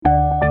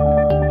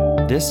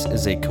This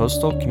is a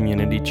Coastal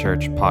Community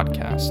Church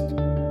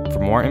podcast. For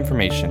more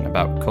information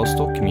about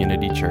Coastal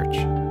Community Church,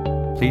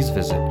 please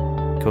visit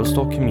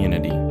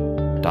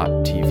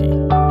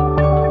coastalcommunity.tv.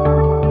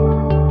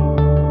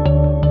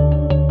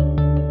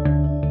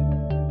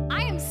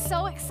 I am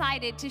so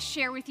excited to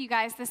share with you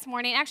guys this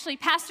morning. Actually,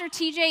 Pastor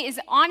TJ is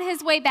on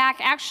his way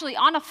back, actually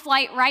on a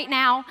flight right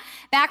now,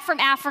 back from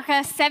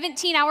Africa,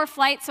 17-hour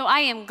flight, so I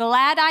am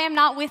glad I am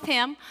not with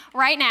him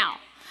right now.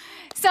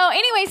 So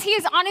anyways, he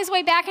is on his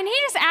way back, and he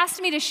just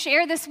asked me to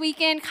share this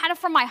weekend kind of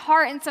from my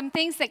heart and some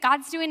things that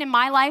God's doing in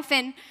my life.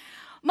 And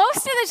most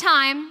of the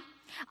time,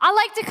 I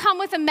like to come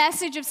with a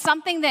message of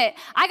something that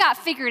I got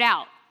figured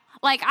out.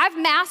 Like, I've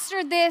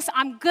mastered this,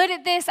 I'm good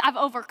at this, I've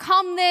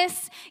overcome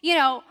this,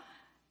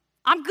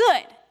 I'm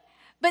good.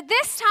 But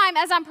this time,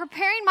 as I'm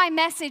preparing my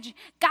message,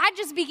 God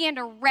just began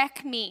to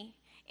wreck me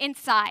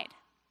inside.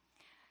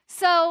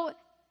 So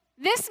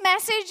this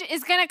message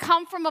is going to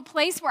come from a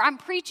place where I'm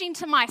preaching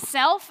to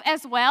myself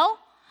as well.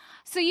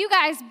 So you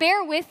guys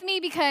bear with me,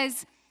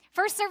 because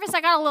first service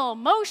I got a little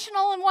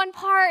emotional in one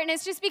part, and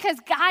it's just because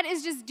God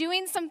is just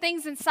doing some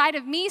things inside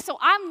of me. So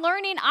I'm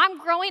learning, I'm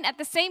growing at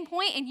the same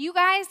point, and you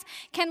guys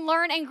can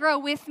learn and grow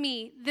with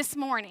me this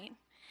morning.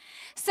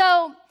 So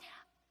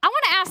I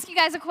want to ask you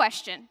guys a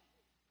question.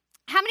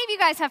 How many of you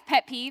guys have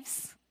pet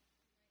peeves?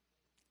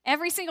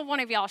 Every single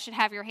one of y'all should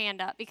have your hand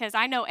up, because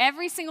I know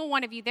every single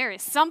one of you, there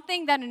is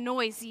something that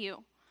annoys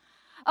you.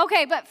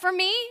 Okay, but for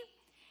me,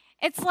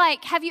 it's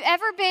like, have you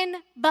ever been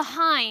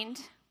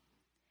behind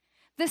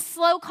the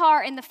slow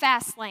car in the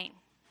fast lane?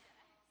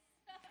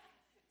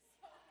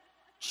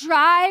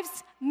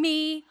 Drives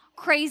me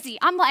crazy.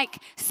 I'm like,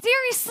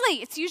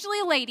 seriously, it's usually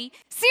a lady.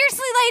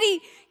 Seriously,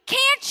 lady,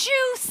 can't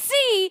you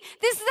see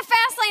this is the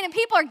fast lane and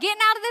people are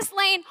getting out of this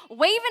lane,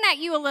 waving at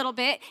you a little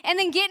bit, and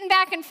then getting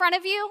back in front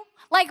of you?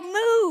 Like,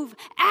 move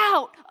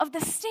out of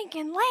the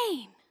stinking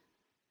lane.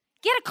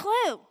 Get a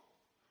clue.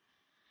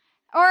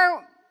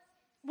 Or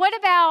what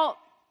about,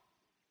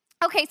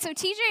 okay, so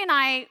TJ and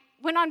I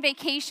went on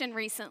vacation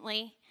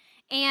recently,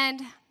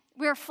 and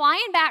we were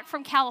flying back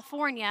from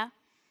California.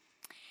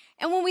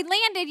 And when we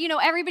landed,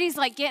 everybody's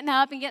like getting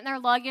up and getting their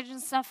luggage and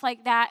stuff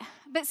like that.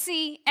 But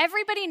see,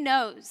 everybody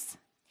knows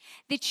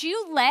that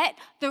you let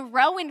the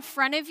row in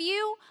front of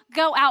you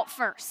go out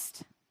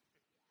first.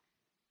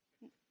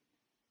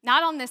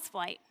 Not on this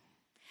flight.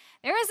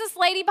 There was this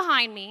lady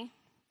behind me,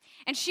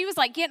 and she was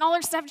like getting all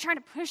her stuff and trying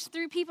to push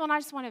through people, and I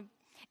just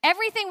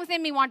everything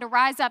within me wanted to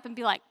rise up and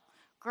be like,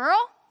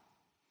 girl,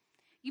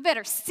 you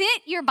better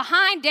sit your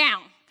behind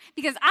down,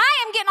 because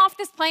I am getting off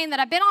this plane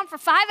that I've been on for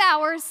 5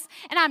 hours,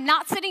 and I'm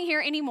not sitting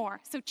here anymore,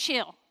 so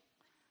chill.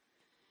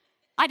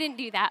 I didn't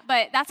do that,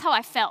 but that's how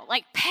I felt.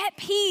 Like, pet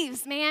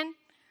peeves, man.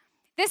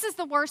 This is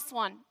the worst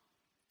one.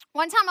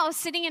 One time I was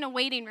sitting in a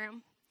waiting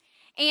room,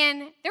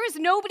 and there was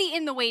nobody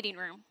in the waiting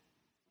room.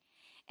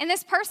 And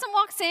this person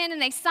walks in,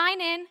 and they sign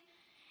in,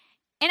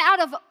 and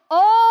out of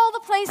all the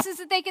places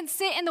that they can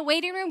sit in the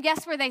waiting room,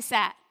 guess where they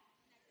sat?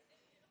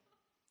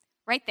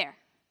 Right there.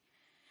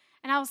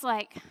 And I was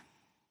like,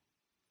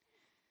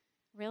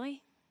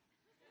 really?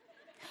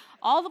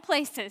 All the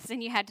places,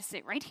 and you had to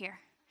sit right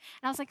here.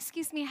 And I was like,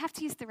 excuse me, I have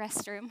to use the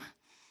restroom.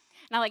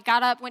 And I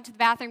got up, went to the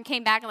bathroom,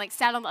 came back, and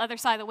sat on the other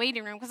side of the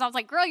waiting room, because I was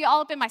like, girl, you're all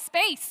up in my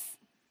space.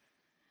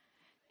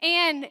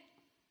 And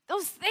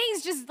those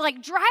things just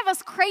drive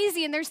us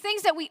crazy, and there's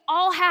things that we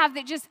all have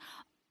that just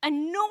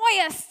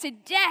annoy us to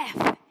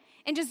death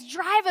and just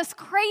drive us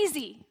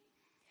crazy.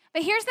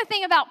 But here's the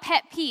thing about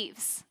pet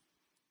peeves.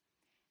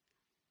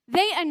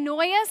 They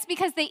annoy us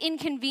because they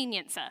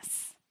inconvenience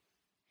us.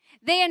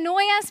 They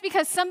annoy us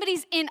because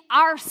somebody's in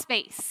our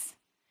space.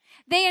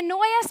 They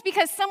annoy us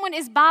because someone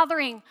is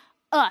bothering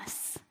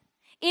us.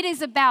 It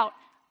is about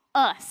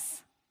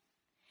us.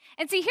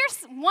 And see,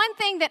 here's one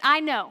thing that I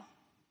know.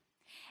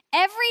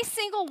 Every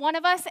single one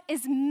of us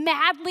is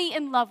madly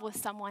in love with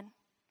someone.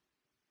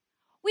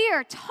 We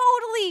are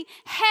totally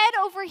head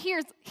over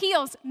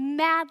heels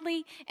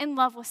madly in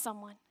love with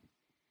someone.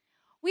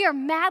 We are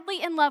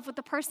madly in love with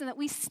the person that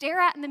we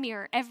stare at in the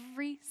mirror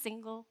every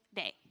single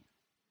day.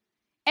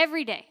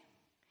 Every day.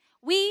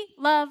 We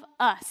love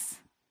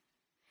us.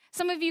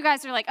 Some of you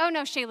guys are like, oh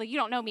no, Shayla, you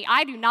don't know me.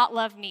 I do not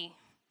love me.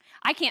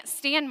 I can't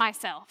stand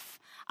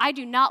myself. I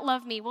do not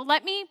love me. Well,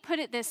 let me put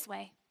it this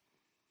way.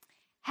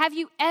 Have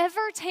you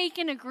ever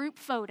taken a group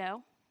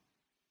photo?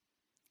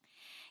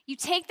 You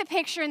take the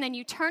picture and then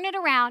you turn it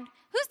around.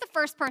 Who's the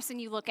first person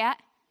you look at?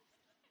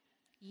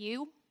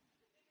 You.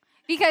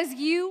 Because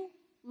you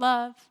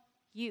love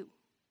you.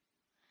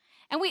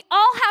 And we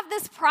all have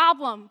this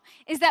problem,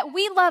 is that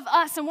we love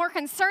us and we're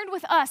concerned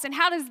with us. And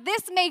how does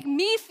this make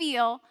me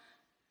feel?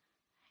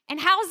 And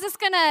how is this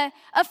going to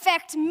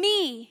affect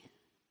me?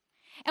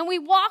 And we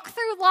walk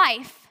through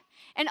life,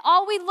 and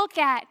all we look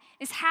at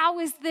is, how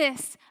is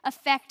this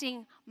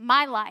affecting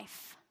my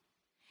life?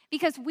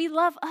 Because we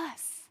love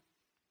us.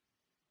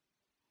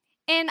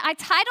 And I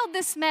titled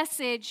this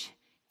message,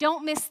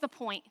 Don't Miss the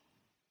Point.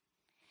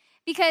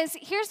 Because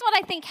here's what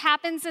I think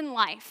happens in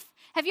life.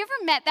 Have you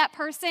ever met that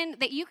person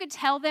that you could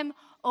tell them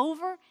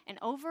over and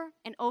over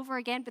and over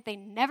again, but they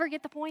never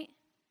get the point?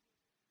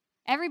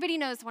 Everybody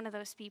knows one of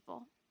those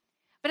people.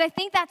 But I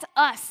think that's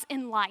us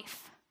in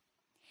life.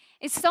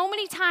 It's so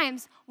many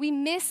times we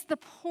miss the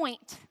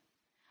point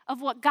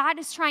of what God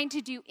is trying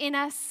to do in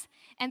us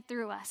and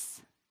through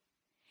us.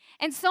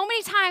 And so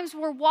many times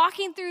we're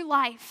walking through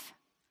life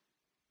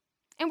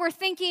and we're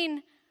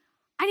thinking,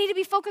 I need to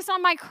be focused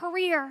on my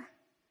career.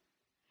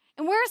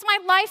 And where's my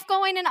life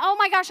going? And oh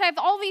my gosh, I have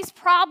all these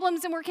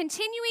problems. And we're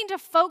continuing to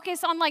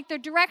focus on like the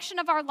direction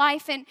of our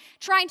life and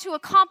trying to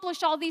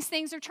accomplish all these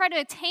things or try to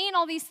attain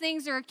all these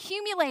things or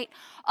accumulate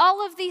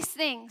all of these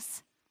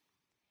things.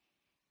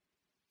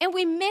 And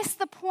we miss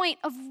the point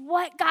of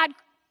what God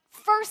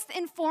first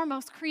and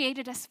foremost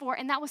created us for,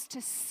 and that was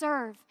to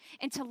serve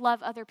and to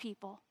love other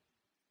people.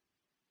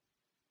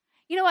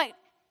 You know what?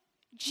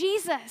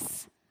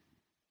 Jesus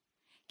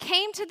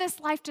came to this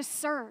life to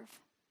serve.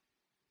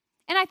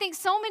 And I think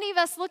so many of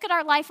us look at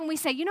our life and we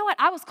say, you know what?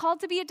 I was called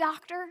to be a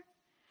doctor.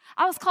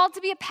 I was called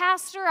to be a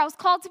pastor. I was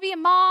called to be a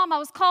mom. I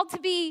was called to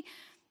be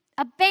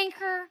a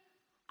banker.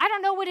 I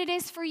don't know what it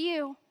is for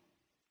you.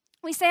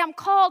 We say, I'm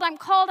called, I'm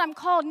called, I'm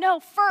called. No,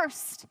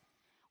 first,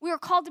 we were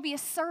called to be a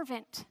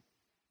servant.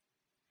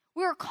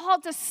 We were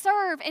called to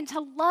serve and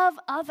to love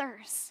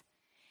others.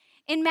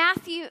 In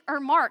Mark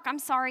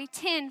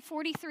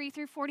 10:43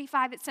 through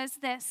 45, it says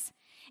this.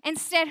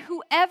 Instead,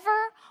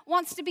 whoever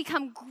wants to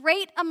become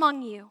great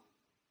among you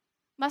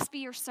must be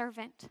your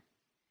servant.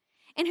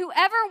 And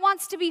whoever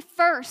wants to be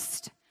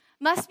first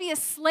must be a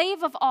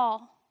slave of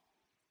all.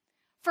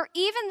 For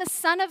even the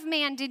Son of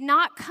Man did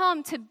not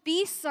come to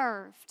be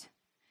served,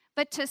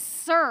 but to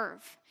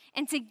serve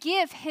and to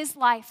give his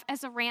life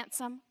as a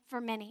ransom for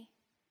many.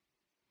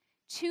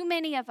 Too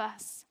many of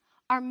us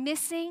are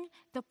missing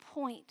the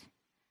point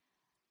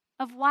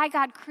of why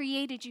God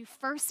created you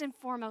first and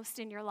foremost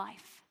in your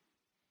life.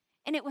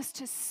 And it was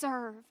to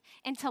serve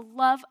and to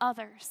love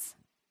others.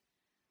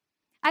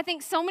 I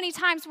think so many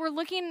times we're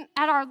looking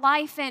at our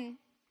life and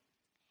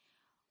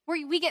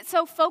we get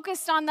so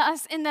focused on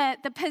us in the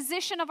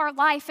position of our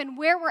life and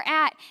where we're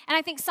at. And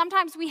I think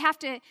sometimes we have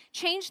to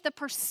change the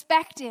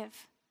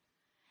perspective.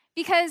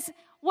 Because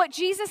what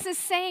Jesus is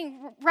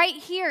saying right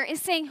here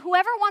is saying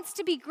whoever wants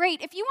to be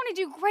great, if you want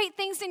to do great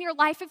things in your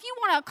life, if you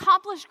want to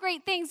accomplish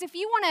great things, if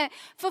you want to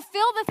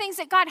fulfill the things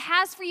that God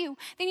has for you,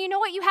 then you know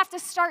what you have to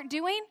start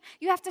doing?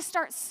 You have to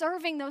start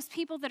serving those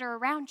people that are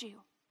around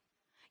you.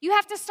 You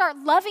have to start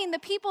loving the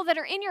people that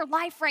are in your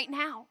life right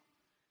now.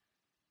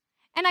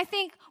 And I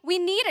think we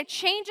need a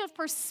change of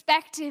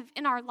perspective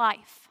in our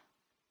life.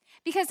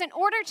 Because in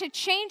order to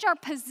change our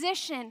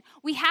position,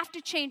 we have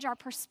to change our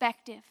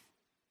perspective.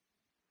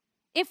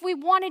 If we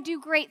want to do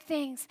great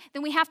things,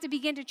 then we have to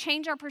begin to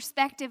change our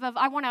perspective of,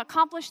 I want to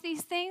accomplish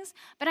these things,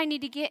 but I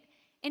need to get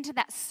into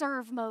that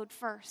serve mode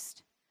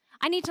first.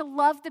 I need to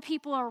love the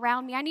people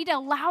around me. I need to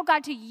allow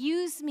God to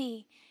use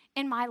me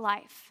in my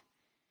life.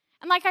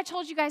 And like I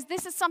told you guys,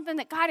 this is something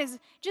that God is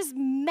just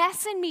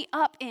messing me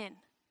up in.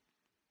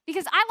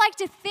 Because I like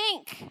to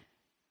think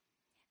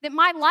that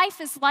my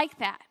life is like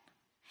that.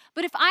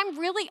 But if I'm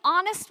really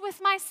honest with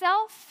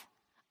myself,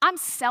 I'm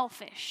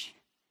selfish.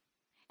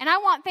 And I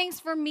want things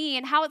for me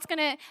and how it's going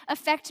to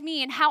affect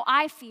me and how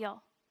I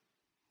feel.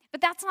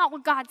 But that's not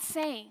what God's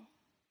saying.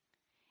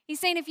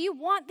 He's saying if you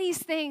want these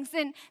things,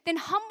 then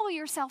humble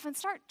yourself and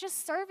start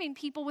just serving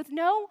people with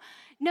no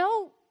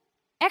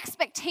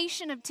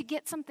expectation to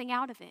get something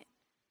out of it.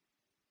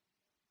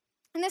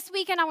 And this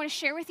weekend, I want to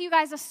share with you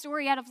guys a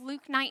story out of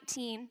Luke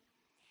 19.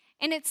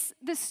 And it's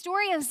the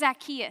story of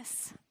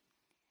Zacchaeus.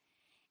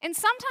 And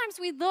sometimes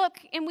we look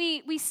and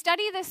we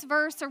study this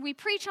verse or we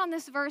preach on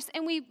this verse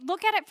and we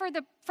look at it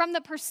from the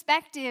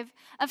perspective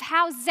of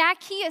how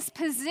Zacchaeus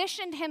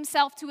positioned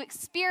himself to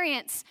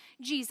experience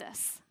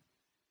Jesus.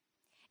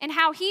 And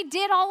how he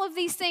did all of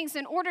these things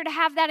in order to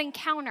have that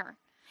encounter.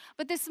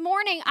 But this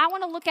morning, I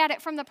want to look at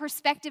it from the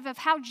perspective of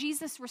how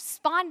Jesus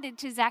responded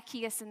to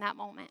Zacchaeus in that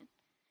moment.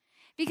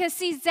 Because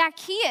see,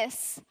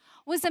 Zacchaeus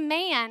was a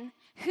man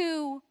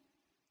who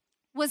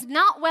was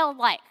not well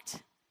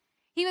liked.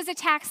 He was a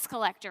tax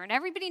collector, and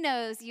everybody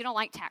knows you don't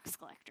like tax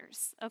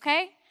collectors,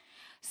 okay?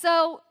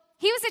 So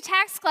he was a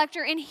tax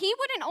collector, and he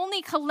wouldn't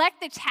only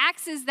collect the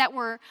taxes that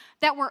were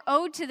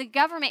owed to the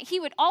government, he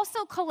would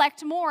also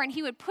collect more, and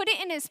he would put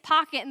it in his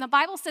pocket, and the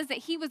Bible says that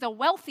he was a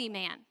wealthy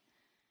man.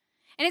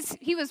 And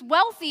he was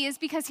wealthy is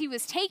because he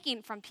was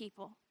taking from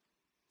people.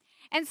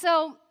 And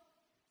so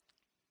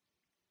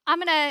I'm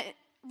going to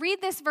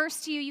read this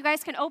verse to you. You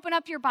guys can open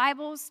up your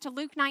Bibles to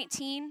Luke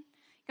 19. You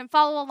can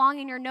follow along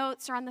in your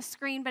notes or on the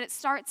screen, but it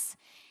starts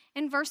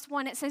in verse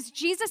 1. It says,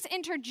 Jesus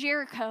entered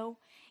Jericho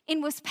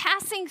and was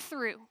passing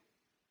through.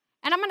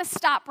 And I'm going to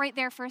stop right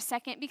there for a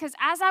second because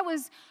as I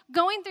was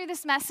going through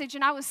this message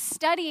and I was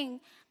studying,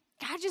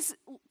 God just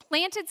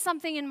planted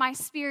something in my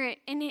spirit.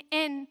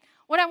 And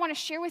what I want to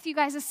share with you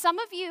guys is some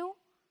of you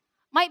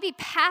might be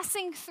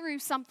passing through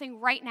something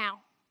right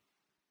now.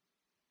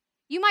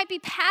 You might be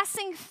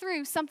passing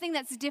through something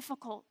that's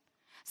difficult.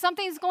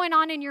 Something's going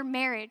on in your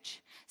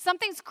marriage.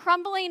 Something's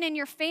crumbling in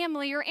your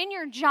family or in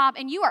your job,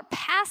 and you are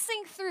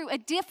passing through a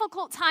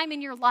difficult time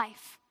in your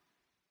life.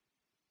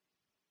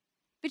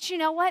 But you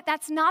know what?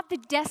 That's not the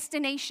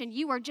destination.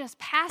 You are just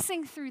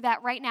passing through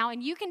that right now.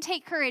 And you can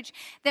take courage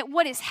that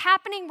what is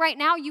happening right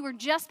now, you are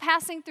just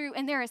passing through,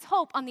 and there is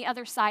hope on the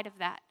other side of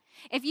that,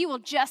 if you will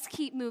just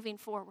keep moving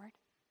forward.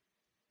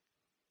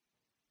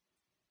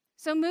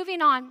 So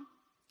moving on,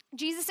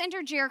 Jesus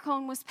entered Jericho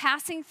and was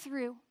passing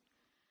through.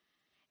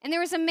 And there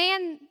was a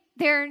man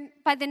there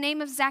by the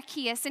name of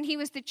Zacchaeus, and he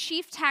was the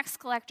chief tax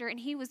collector, and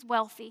he was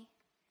wealthy.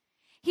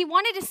 He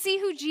wanted to see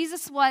who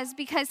Jesus was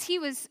because he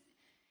was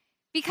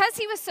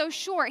so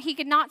short, he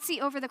could not see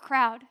over the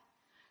crowd.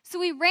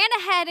 So he ran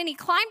ahead and he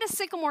climbed a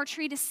sycamore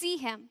tree to see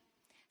him,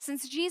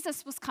 since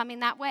Jesus was coming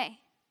that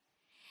way.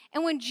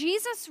 And when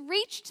Jesus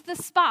reached the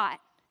spot,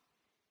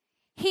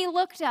 he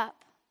looked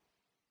up.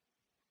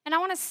 And I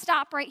want to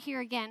stop right here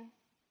again.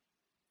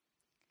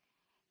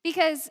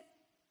 Because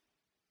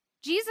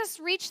Jesus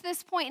reached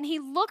this point and he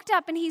looked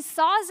up and he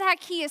saw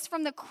Zacchaeus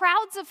from the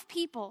crowds of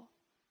people,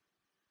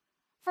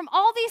 from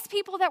all these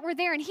people that were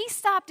there, and he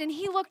stopped and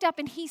he looked up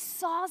and he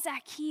saw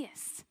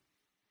Zacchaeus.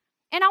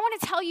 And I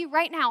want to tell you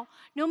right now,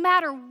 no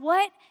matter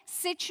what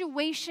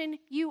situation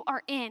you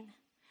are in,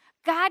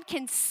 God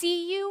can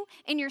see you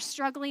in your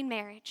struggling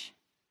marriage.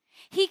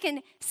 He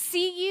can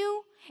see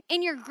you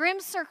in your grim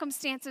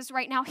circumstances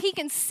right now. He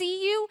can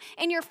see you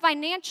in your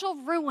financial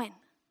ruin.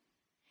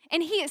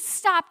 And he has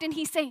stopped and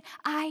he's saying,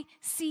 I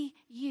see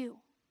you.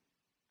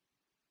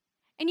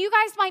 And you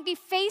guys might be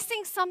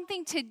facing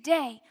something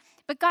today,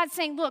 but God's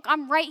saying, look,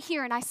 I'm right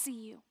here and I see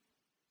you.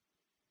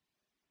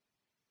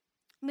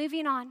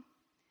 Moving on.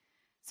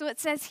 So it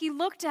says, he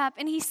looked up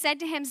and he said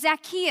to him,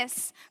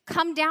 Zacchaeus,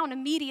 come down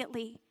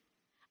immediately.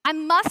 I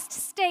must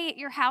stay at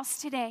your house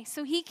today.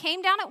 So he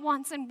came down at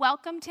once and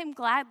welcomed him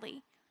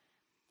gladly.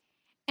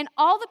 And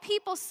all the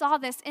people saw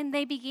this and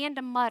they began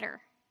to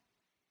mutter.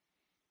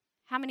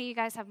 How many of you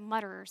guys have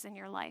mutterers in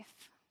your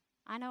life?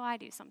 I know I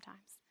do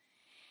sometimes.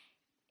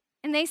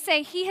 And they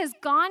say, he has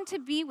gone to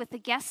be with the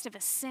guest of a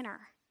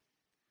sinner.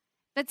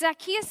 But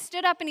Zacchaeus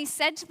stood up and he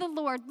said to the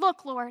Lord,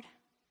 look, Lord,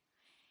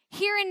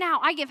 here and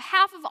now I give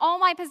half of all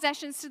my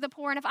possessions to the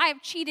poor, and if I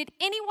have cheated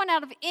anyone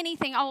out of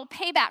anything, I will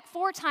pay back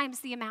 4 times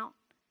the amount.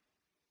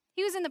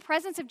 He was in the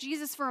presence of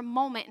Jesus for a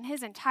moment and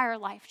his entire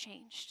life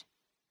changed.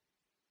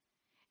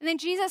 And then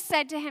Jesus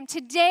said to him,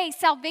 today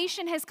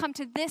salvation has come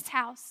to this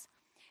house,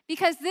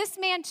 because this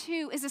man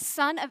too is a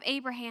son of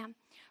Abraham.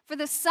 For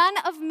the Son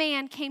of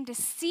Man came to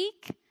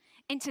seek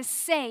and to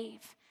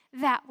save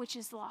that which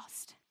is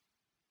lost.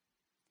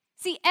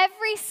 See,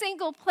 every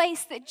single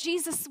place that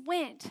Jesus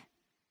went,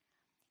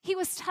 he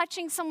was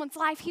touching someone's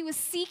life. He was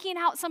seeking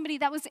out somebody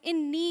that was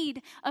in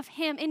need of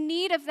him, in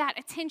need of that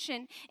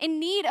attention, in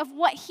need of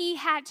what he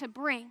had to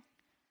bring.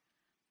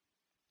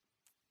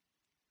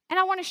 And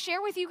I want to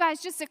share with you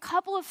guys just a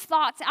couple of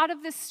thoughts out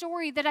of this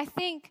story that I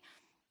think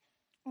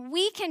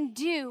we can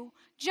do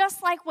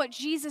just like what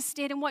Jesus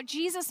did, and what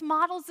Jesus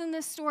models in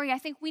this story, I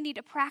think we need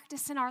to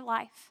practice in our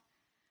life.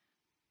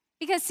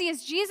 Because see,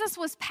 as Jesus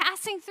was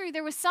passing through,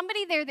 there was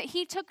somebody there that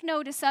he took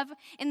notice of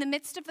in the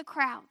midst of the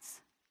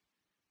crowds.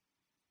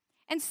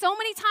 And so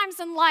many times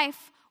in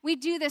life, we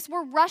do this.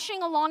 We're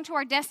rushing along to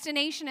our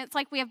destination. It's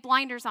like we have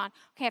blinders on.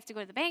 Okay, I have to go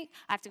to the bank.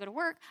 I have to go to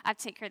work. I have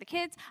to take care of the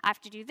kids. I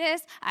have to do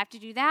this. I have to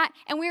do that.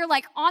 And we're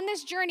like on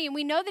this journey, and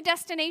we know the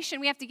destination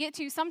we have to get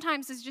to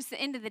sometimes is just the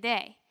end of the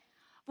day.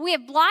 But we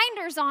have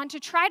blinders on to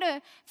try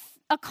to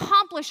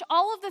accomplish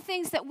all of the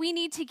things that we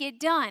need to get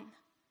done.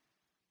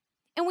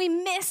 And we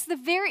miss the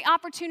very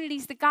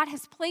opportunities that God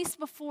has placed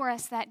before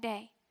us that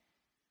day.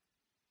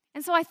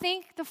 And so I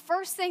think the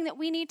first thing that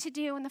we need to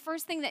do, and the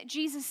first thing that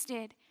Jesus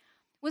did,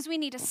 was we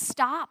need to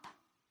stop.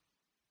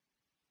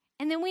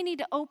 And then we need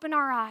to open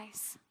our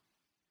eyes.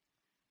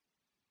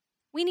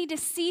 We need to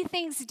see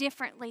things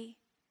differently.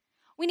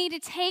 We need to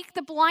take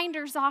the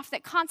blinders off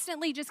that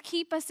constantly just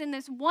keep us in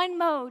this one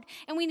mode.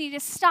 And we need to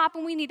stop,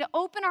 and we need to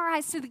open our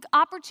eyes to the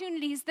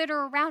opportunities that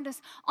are around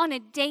us on a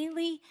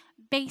daily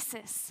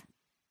basis.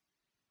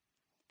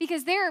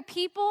 Because there are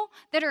people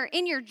that are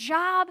in your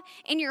job,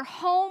 in your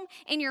home,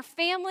 in your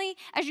family,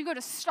 as you go to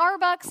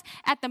Starbucks,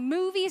 at the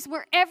movies,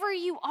 wherever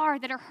you are,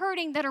 that are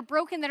hurting, that are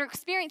broken, that are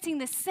experiencing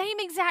the same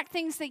exact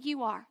things that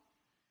you are.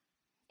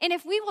 And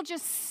if we will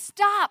just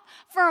stop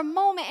for a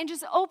moment and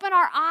just open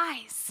our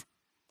eyes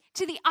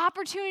to the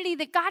opportunity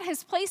that God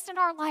has placed in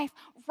our life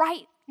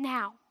right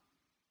now.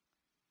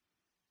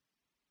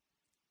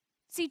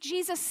 See,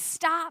 Jesus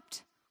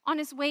stopped on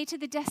his way to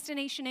the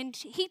destination, and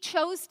he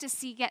chose to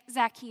see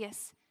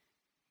Zacchaeus.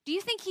 Do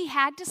you think he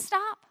had to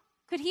stop?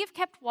 Could he have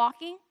kept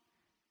walking?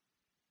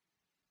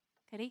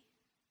 Could he?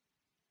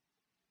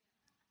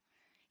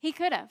 He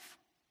could have.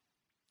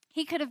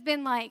 He could have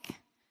been like,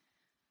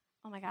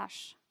 oh my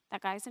gosh,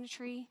 that guy's in a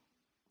tree.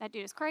 That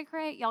dude is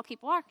cray-cray. Y'all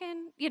keep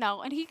walking,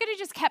 and he could have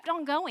just kept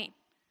on going.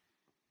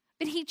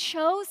 But he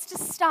chose to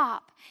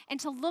stop and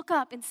to look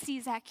up and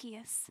see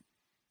Zacchaeus.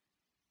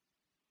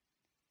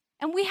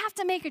 And we have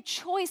to make a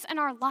choice in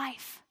our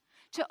life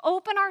to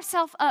open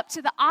ourselves up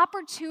to the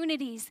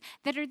opportunities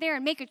that are there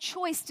and make a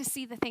choice to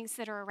see the things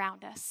that are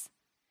around us.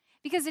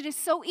 Because it is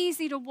so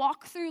easy to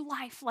walk through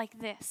life like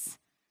this.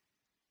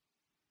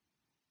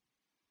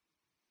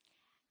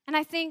 And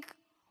I think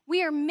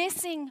we are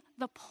missing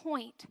the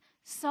point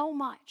so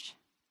much.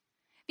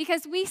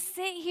 Because we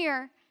sit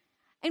here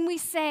and we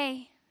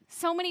say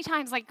so many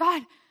times, like,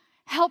 God,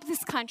 help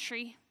this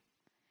country.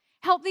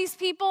 Help these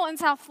people in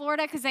South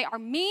Florida because they are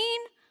mean.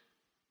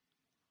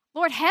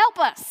 Lord, help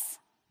us.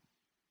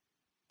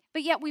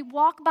 But yet we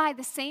walk by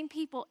the same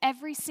people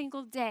every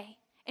single day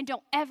and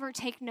don't ever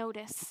take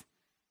notice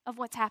of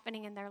what's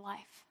happening in their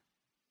life.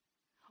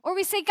 Or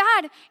we say,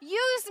 God,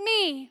 use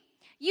me,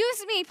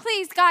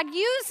 please, God,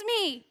 use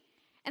me.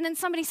 And then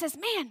somebody says,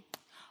 man,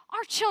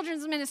 our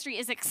children's ministry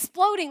is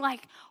exploding.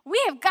 Like,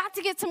 we have got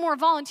to get some more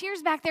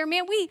volunteers back there,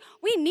 man.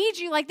 We need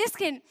you. Like,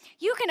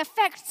 you can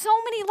affect so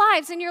many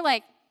lives. And you're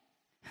like,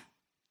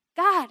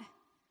 God,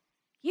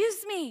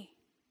 use me.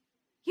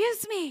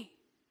 Use me.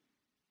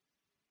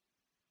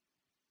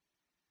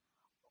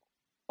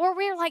 Or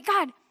we're like,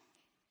 God,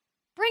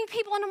 bring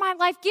people into my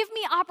life. Give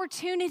me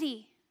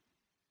opportunity.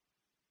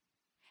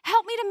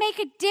 Help me to make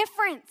a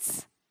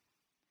difference.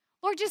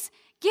 Lord, just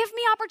give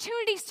me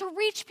opportunities to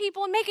reach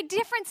people and make a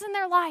difference in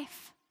their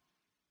life.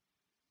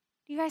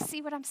 Do you guys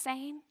see what I'm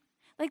saying?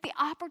 Like, the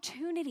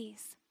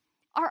opportunities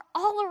are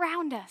all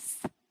around us.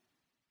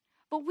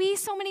 But we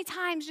so many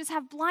times just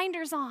have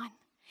blinders on,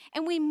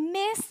 and we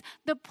miss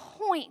the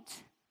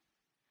point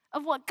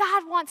of what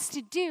God wants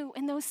to do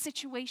in those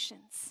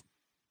situations.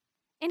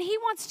 And He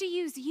wants to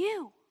use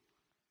you.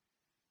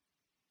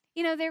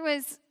 You know, there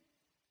was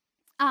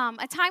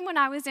a time when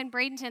I was in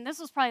Bradenton. This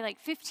was probably like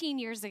 15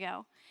 years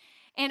ago.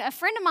 And a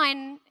friend of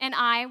mine and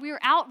I, we were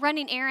out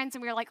running errands,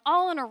 and we were like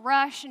all in a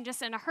rush and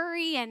just in a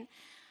hurry. And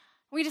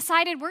we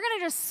decided we're going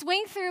to just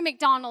swing through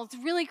McDonald's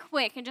really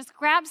quick and just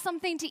grab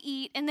something to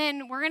eat, and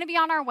then we're going to be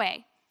on our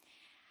way.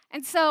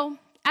 And so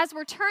as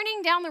we're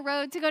turning down the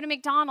road to go to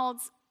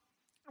McDonald's,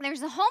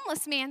 there's a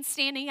homeless man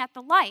standing at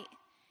the light.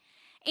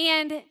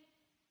 And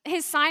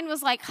his sign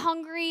was like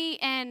hungry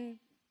and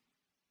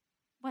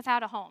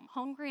without a home.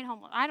 Hungry and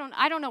homeless. I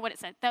don't know what it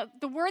said.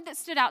 The word that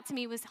stood out to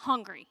me was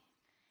hungry.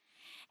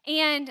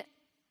 And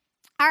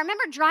I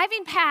remember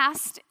driving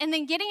past and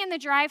then getting in the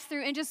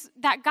drive-thru, and just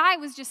that guy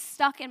was just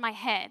stuck in my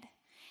head.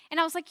 And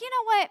I was like, you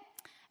know what?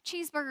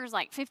 Cheeseburger's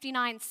like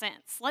 59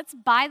 cents. Let's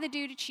buy the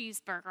dude a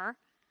cheeseburger,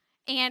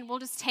 and we'll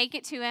just take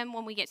it to him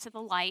when we get to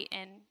the light,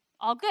 and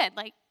all good.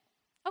 Like,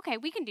 okay,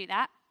 we can do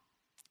that.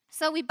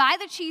 So we buy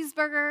the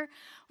cheeseburger,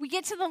 we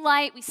get to the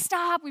light, we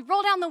stop, we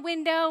roll down the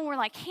window, and we're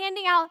like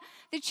handing out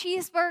the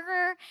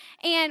cheeseburger,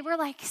 and we're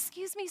like,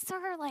 excuse me,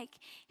 sir, like,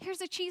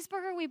 here's a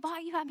cheeseburger we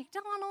bought you at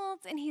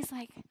McDonald's. And he's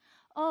like,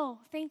 oh,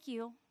 thank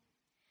you.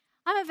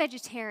 I'm a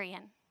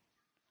vegetarian.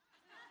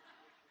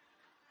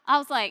 I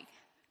was like,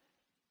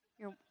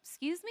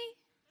 excuse me?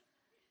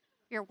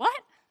 You're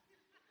what?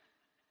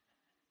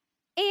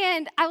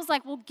 And I was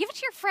like, well, give it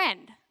to your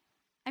friend.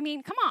 I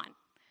mean, come on.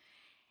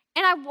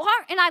 And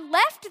I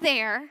left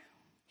there,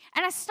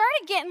 and I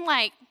started getting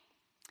like,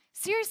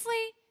 seriously?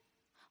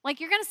 Like,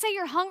 you're going to say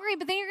you're hungry,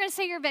 but then you're going to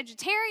say you're a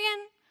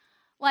vegetarian?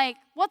 Like,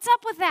 what's up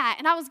with that?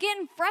 And I was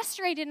getting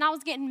frustrated, and I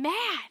was getting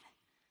mad.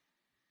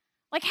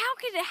 Like, how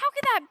could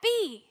that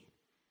be?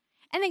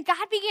 And then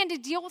God began to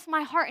deal with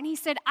my heart, and He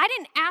said, I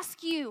didn't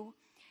ask you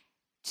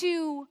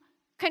to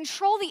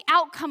control the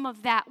outcome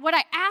of that. What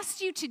I asked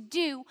you to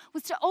do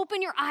was to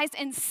open your eyes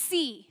and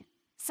see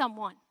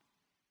someone.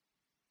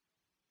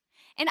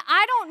 And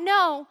I don't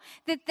know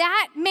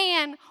that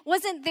man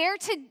wasn't there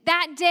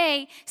that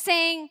day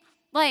saying,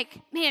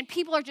 like, man,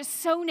 people are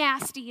just so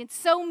nasty and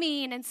so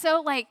mean and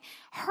so, like,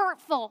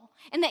 hurtful,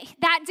 and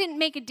that didn't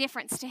make a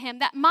difference to him.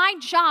 That my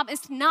job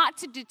is not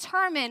to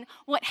determine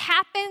what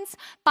happens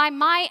by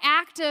my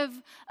act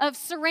of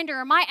surrender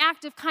or my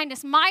act of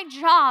kindness. My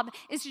job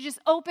is to just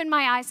open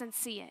my eyes and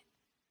see it.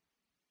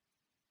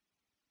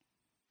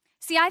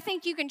 See, I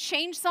think you can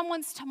change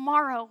someone's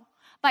tomorrow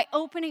by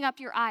opening up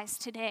your eyes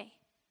today.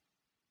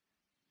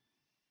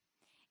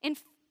 In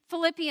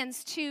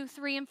Philippians 2,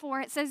 3, and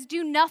 4, it says,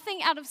 do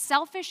nothing out of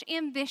selfish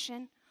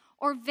ambition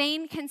or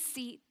vain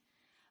conceit,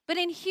 but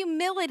in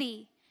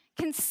humility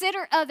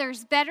consider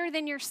others better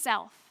than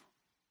yourself.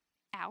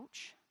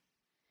 Ouch.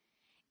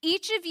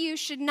 Each of you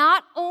should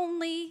not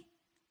only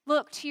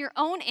look to your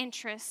own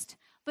interest,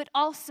 but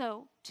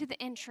also to the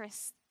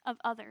interests of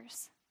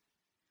others.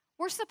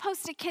 We're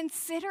supposed to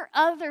consider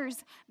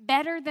others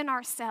better than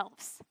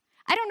ourselves.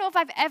 I don't know if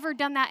I've ever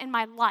done that in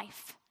my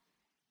life.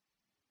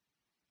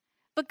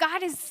 But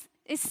God is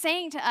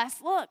saying to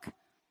us, look,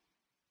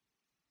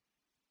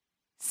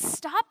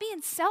 stop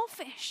being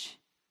selfish.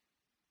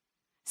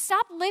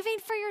 Stop living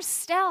for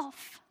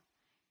yourself.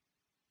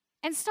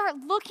 And start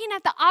looking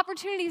at the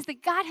opportunities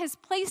that God has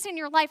placed in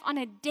your life on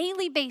a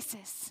daily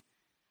basis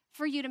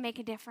for you to make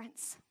a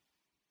difference.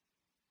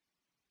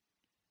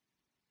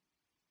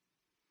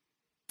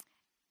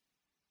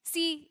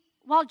 See,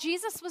 while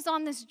Jesus was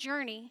on this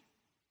journey,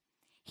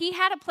 He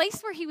had a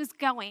place where He was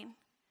going.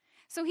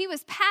 So he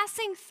was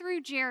passing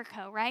through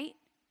Jericho, right?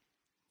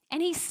 And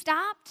he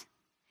stopped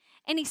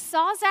and he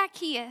saw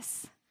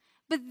Zacchaeus,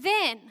 but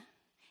then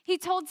he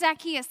told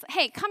Zacchaeus,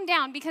 hey, come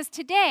down because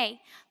today,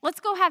 let's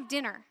go have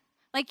dinner.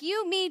 Like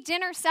you, me,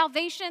 dinner,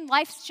 salvation,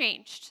 life's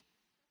changed.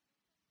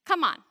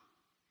 Come on.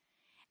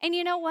 And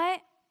you know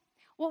what?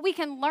 What we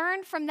can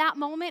learn from that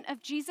moment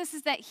of Jesus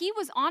is that he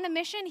was on a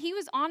mission, he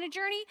was on a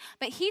journey,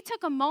 but he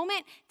took a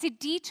moment to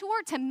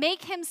detour, to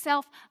make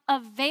himself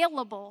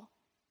available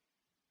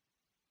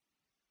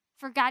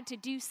for God to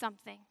do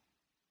something.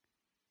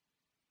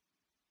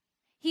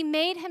 He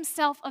made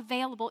himself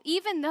available,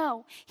 even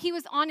though he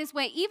was on his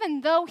way,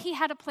 even though he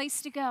had a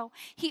place to go.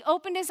 He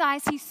opened his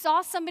eyes, he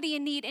saw somebody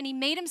in need, and he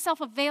made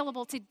himself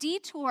available to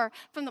detour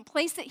from the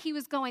place that he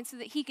was going so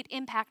that he could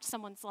impact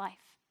someone's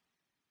life.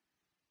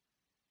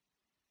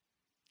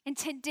 And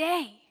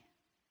today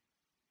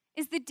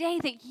is the day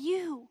that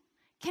you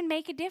can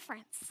make a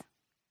difference.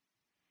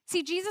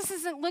 See, Jesus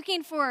isn't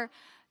looking for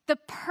the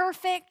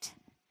perfect.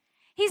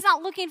 He's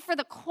not looking for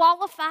the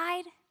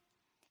qualified.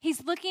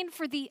 He's looking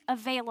for the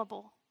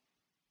available.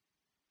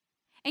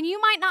 And you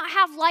might not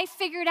have life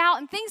figured out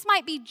and things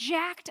might be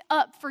jacked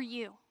up for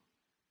you.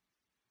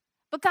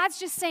 But God's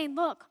just saying,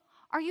 look,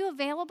 are you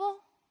available?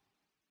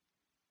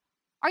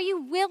 Are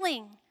you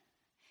willing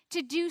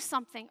to do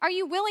something? Are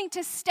you willing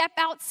to step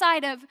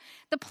outside of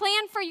the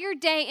plan for your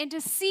day and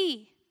to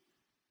see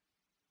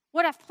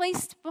what I've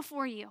placed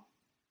before you?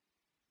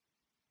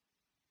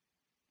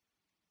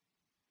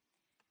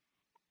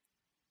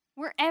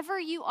 Wherever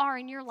you are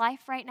in your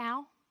life right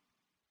now,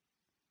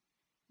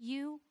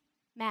 you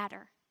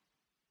matter.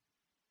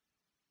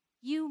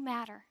 You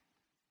matter.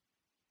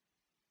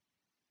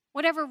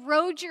 Whatever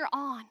road you're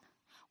on,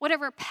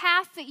 whatever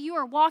path that you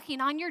are walking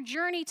on your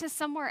journey to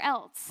somewhere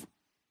else,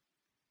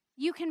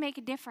 you can make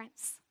a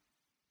difference.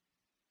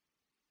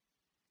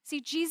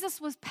 See, Jesus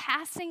was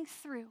passing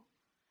through,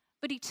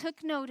 but he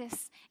took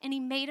notice and he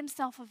made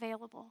himself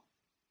available.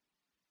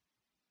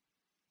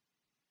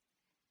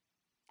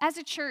 As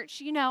a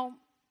church, you know,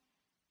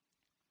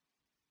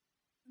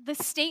 the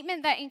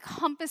statement that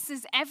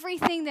encompasses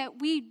everything that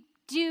we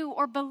do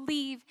or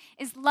believe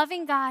is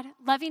loving God,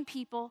 loving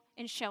people,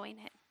 and showing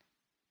it.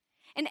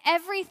 And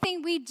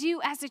everything we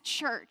do as a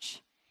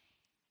church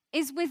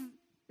is with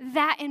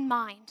that in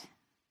mind.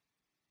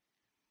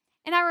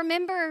 And I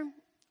remember,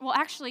 well,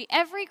 actually,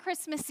 every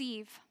Christmas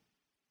Eve,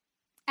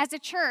 as a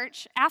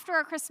church, after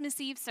our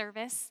Christmas Eve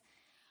service,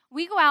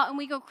 we go out and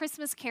we go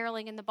Christmas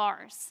caroling in the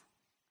bars.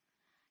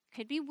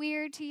 Could be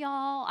weird to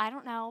y'all, I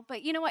don't know.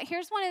 But you know what?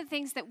 Here's one of the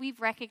things that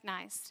we've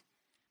recognized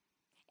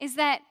is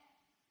that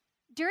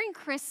during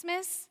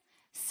Christmas,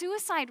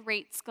 suicide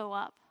rates go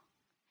up.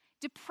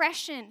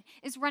 Depression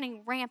is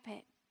running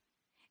rampant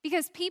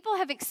because people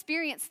have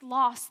experienced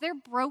loss. They're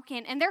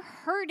broken and they're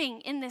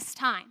hurting in this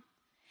time.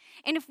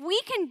 And if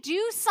we can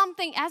do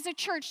something as a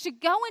church to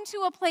go into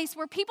a place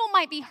where people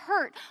might be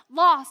hurt,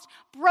 lost,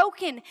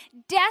 broken,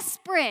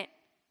 desperate,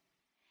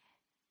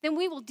 then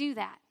we will do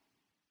that.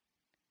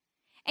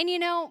 And you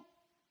know,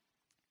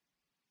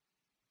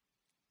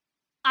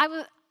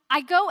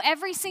 I go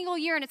every single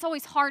year, and it's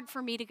always hard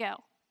for me to go,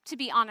 to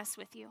be honest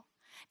with you,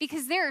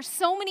 because there are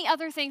so many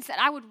other things that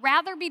I would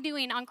rather be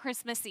doing on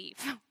Christmas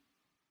Eve.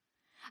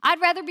 I'd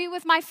rather be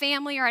with my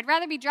family, or I'd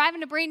rather be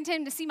driving to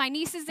Bradenton to see my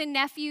nieces and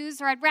nephews,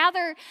 or I'd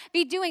rather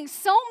be doing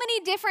so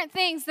many different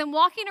things than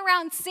walking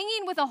around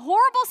singing with a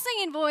horrible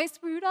singing voice,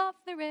 Rudolph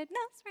the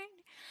Red-Nosed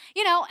Reindeer.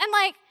 You know, and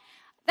like,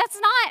 that's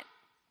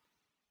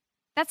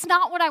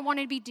not what I want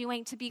to be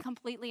doing, to be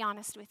completely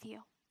honest with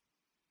you.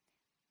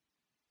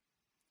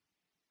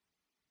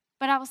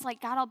 But I was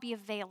like, God, I'll be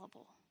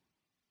available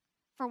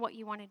for what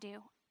you want to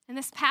do. And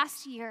this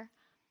past year,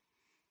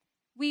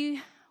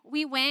 we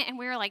went and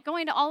we were like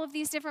going to all of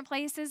these different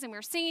places and we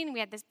were singing. And we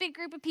had this big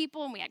group of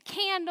people and we had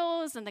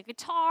candles and the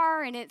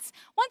guitar. And it's,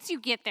 once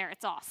you get there,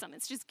 it's awesome.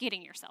 It's just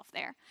getting yourself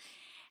there.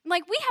 And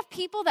like, we have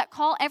people that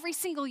call every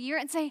single year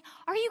and say,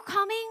 are you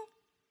coming?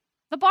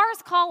 The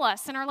bars call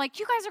us and are like,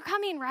 you guys are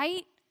coming,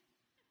 right?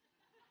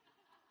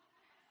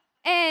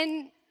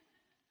 And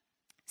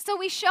so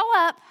we show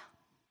up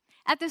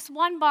at this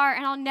one bar,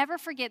 and I'll never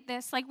forget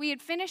this. Like, we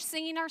had finished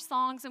singing our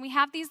songs, and we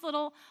have these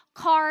little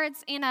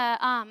cards in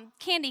a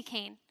candy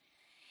cane.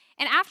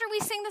 And after we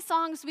sing the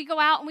songs, we go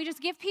out, and we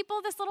just give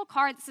people this little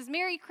card that says,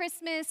 Merry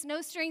Christmas,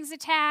 no strings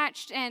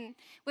attached, and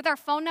with our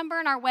phone number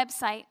and our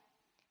website,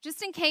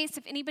 just in case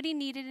if anybody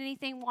needed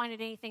anything, wanted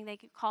anything, they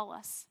could call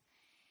us.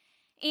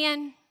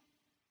 And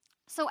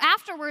so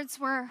afterwards,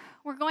 we're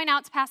going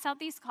out to pass out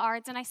these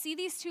cards, and I see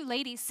these two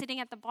ladies sitting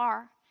at the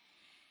bar.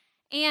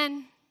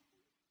 And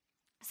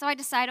so I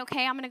decide,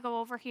 okay, I'm going to go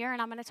over here, and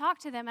I'm going to talk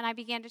to them. And I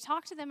began to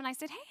talk to them, and I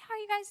said, hey, how are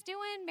you guys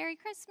doing? Merry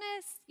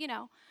Christmas, you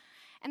know.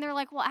 And they're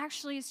like, well,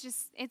 actually,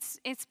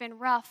 it's been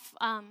rough.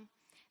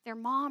 Their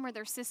mom or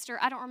their sister,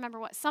 I don't remember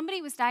what,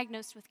 somebody was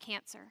diagnosed with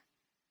cancer.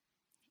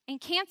 And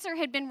cancer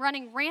had been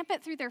running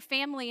rampant through their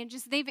family, and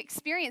just they've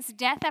experienced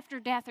death after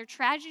death or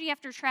tragedy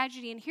after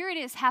tragedy, and here it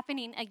is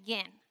happening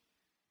again.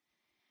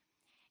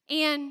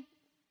 And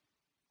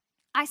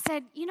I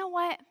said, you know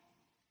what?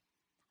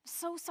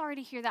 so sorry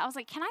to hear that. I was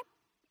like,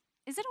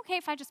 is it okay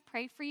if I just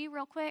pray for you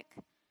real quick?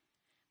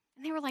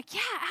 And they were like,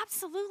 yeah,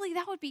 absolutely.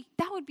 That would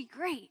be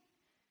great.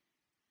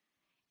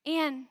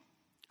 And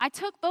I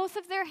took both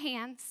of their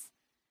hands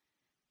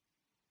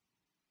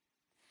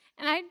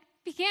and I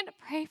began to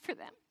pray for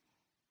them.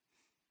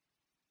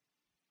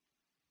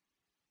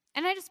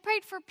 And I just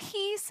prayed for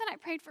peace, and I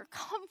prayed for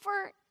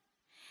comfort,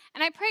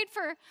 and I prayed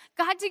for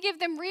God to give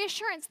them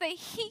reassurance that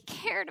He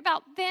cared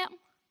about them.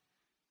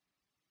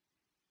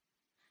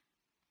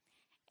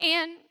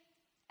 And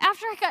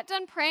after I got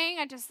done praying,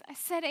 I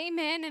said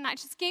amen, and I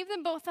just gave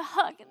them both a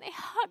hug, and they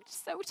hugged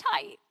so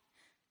tight.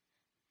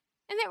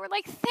 And they were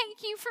like,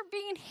 thank you for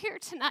being here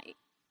tonight.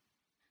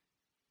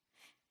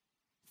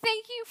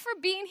 Thank you for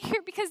being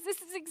here, because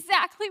this is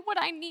exactly what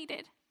I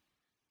needed.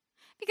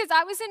 Because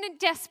I was in a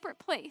desperate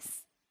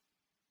place.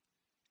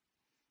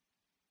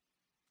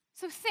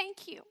 So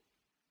thank you.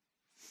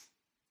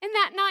 And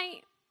that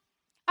night,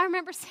 I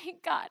remember saying,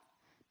 God,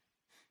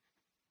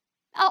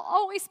 I'll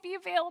always be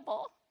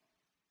available.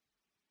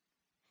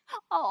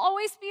 I'll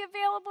always be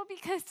available,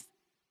 because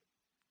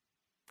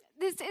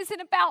this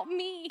isn't about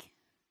me.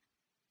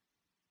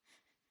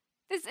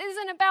 This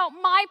isn't about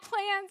my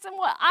plans and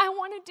what I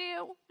want to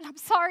do. And I'm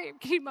sorry, I'm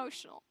getting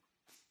emotional.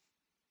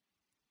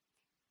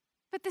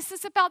 But this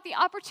is about the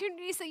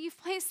opportunities that you've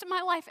placed in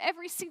my life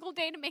every single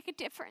day to make a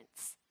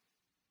difference.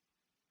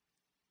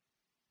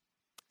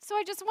 So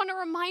I just want to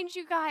remind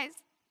you guys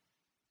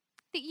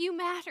that you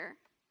matter.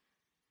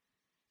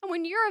 And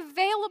when you're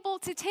available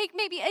to take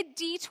maybe a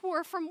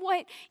detour from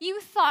what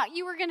you thought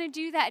you were going to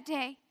do that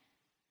day,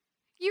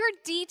 your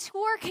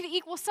detour could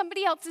equal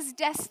somebody else's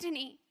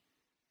destiny.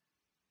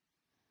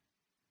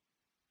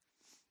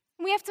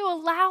 We have to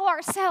allow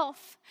ourselves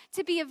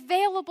to be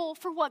available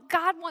for what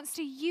God wants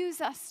to use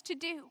us to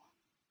do.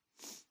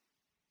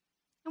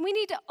 And we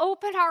need to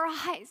open our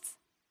eyes,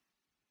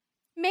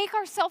 make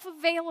ourselves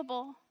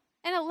available,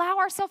 and allow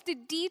ourselves to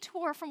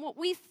detour from what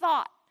we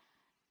thought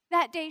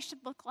that day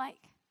should look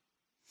like.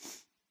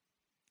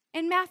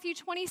 In Matthew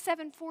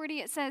 27:40,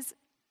 it says,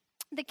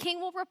 the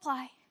king will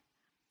reply,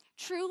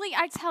 truly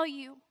I tell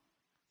you,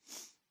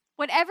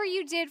 whatever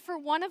you did for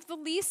one of the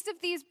least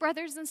of these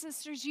brothers and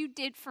sisters, you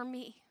did for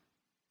me.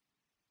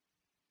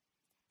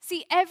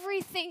 See,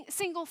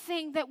 single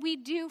thing that we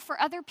do for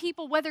other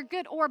people, whether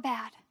good or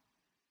bad,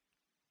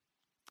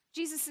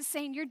 Jesus is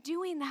saying, you're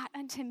doing that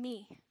unto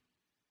me.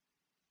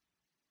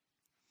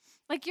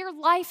 Like, your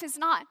life is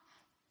not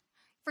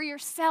for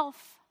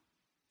yourself.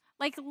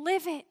 Like,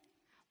 live it.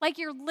 Like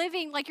you're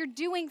living, like you're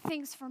doing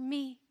things for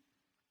me.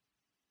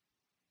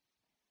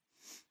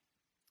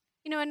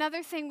 You know,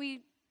 another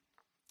thing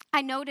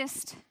I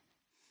noticed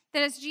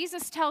that as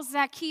Jesus tells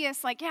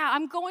Zacchaeus, like, yeah,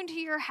 I'm going to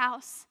your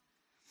house,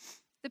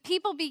 the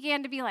people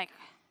began to be like,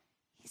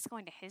 he's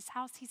going to his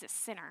house? He's a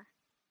sinner.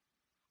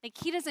 Like,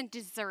 he doesn't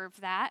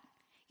deserve that.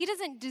 He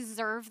doesn't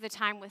deserve the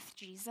time with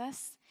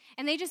Jesus.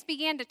 And they just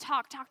began to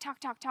talk.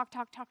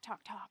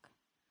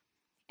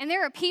 And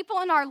there are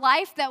people in our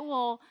life that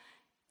will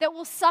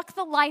suck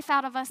the life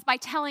out of us by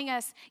telling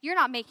us, you're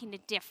not making a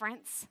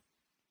difference.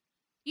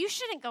 You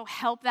shouldn't go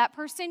help that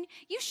person.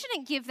 You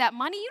shouldn't give that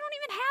money. You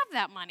don't even have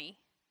that money.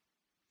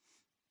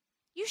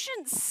 You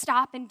shouldn't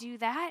stop and do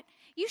that.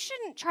 You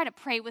shouldn't try to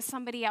pray with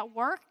somebody at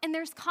work. And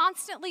there's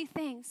constantly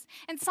things.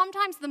 And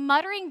sometimes the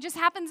muttering just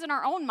happens in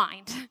our own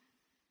mind.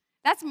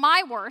 That's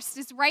my worst,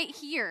 is right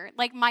here.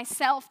 Like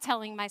myself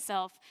telling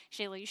myself,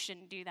 Shayla, you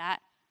shouldn't do that.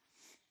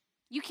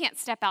 You can't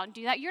step out and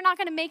do that. You're not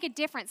going to make a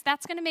difference.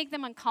 That's going to make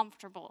them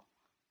uncomfortable.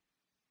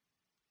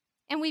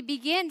 And we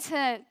begin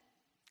to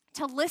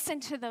listen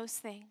to those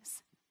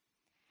things.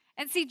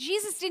 And see,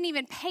 Jesus didn't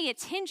even pay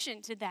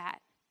attention to that.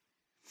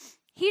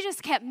 He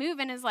just kept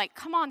moving and is like,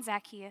 come on,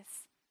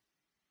 Zacchaeus.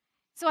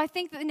 So I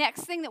think the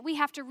next thing that we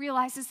have to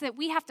realize is that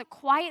we have to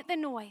quiet the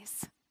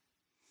noise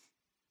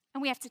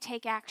and we have to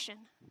take action.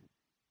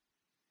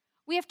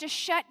 We have to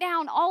shut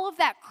down all of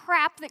that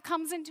crap that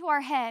comes into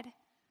our head,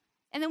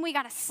 and then we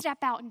got to step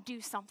out and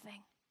do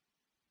something.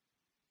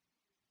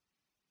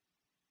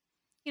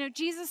 You know,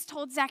 Jesus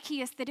told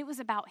Zacchaeus that it was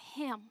about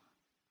him.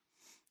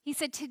 He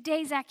said,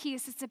 today,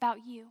 Zacchaeus, it's about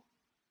you.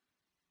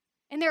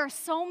 And there are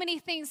so many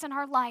things in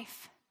our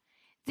life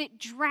that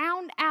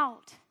drown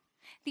out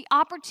the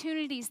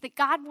opportunities that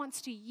God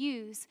wants to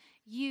use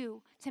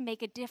you to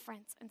make a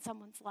difference in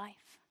someone's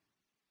life.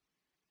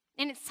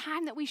 And it's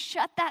time that we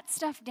shut that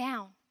stuff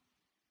down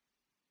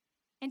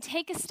and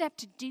take a step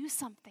to do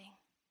something.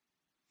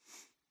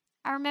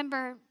 I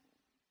remember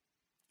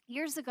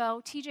years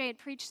ago, TJ had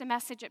preached a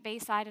message at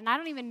Bayside, and I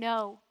don't even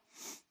know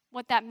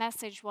what that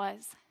message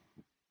was.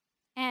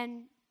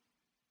 And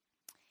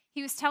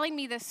he was telling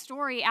me this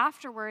story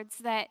afterwards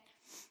that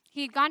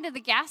he had gone to the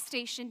gas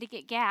station to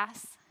get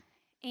gas,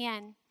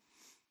 and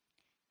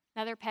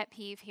another pet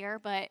peeve here,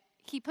 but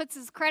he puts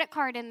his credit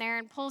card in there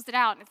and pulls it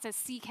out, and it says,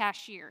 "See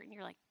cashier." And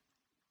you're like,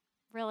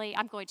 really?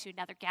 I'm going to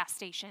another gas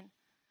station.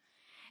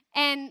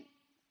 And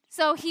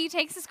so he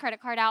takes his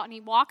credit card out, and he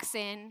walks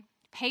in,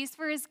 pays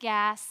for his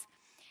gas,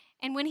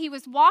 and when he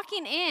was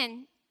walking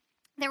in,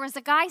 there was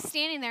a guy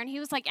standing there, and he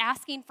was like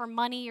asking for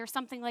money or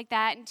something like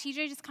that. And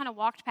TJ just kind of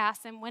walked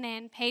past him, went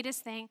in, paid his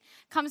thing,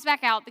 comes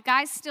back out. The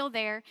guy's still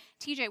there.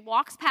 TJ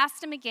walks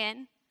past him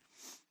again,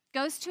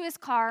 goes to his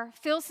car,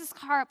 fills his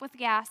car up with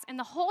gas. And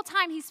the whole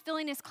time he's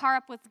filling his car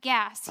up with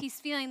gas, he's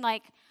feeling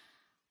like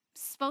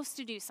supposed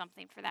to do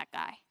something for that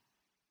guy.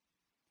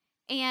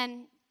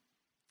 And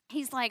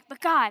he's like, but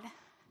God,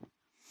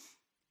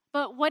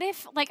 but what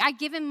if, like, I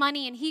give him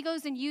money and he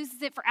goes and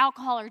uses it for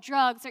alcohol or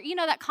drugs, or,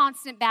 that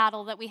constant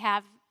battle that we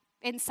have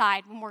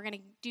inside when we're going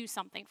to do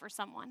something for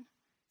someone,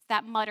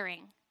 that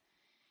muttering.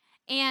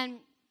 And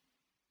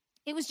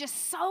it was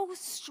just so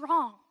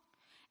strong.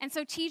 And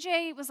so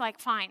TJ was like,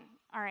 fine,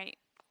 all right.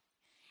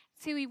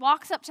 So he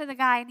walks up to the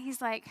guy and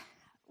he's like,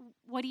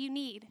 what do you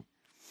need?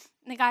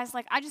 And the guy's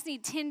like, I just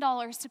need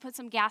 $10 to put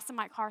some gas in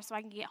my car so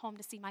I can get home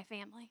to see my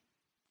family.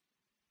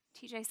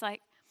 TJ's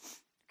like,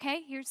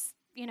 okay, here's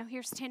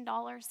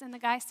 $10. And the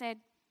guy said,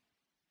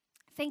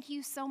 thank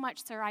you so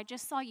much, sir. I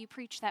just saw you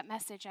preach that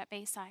message at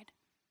Bayside.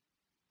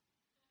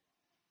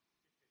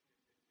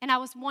 And I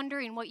was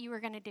wondering what you were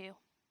going to do.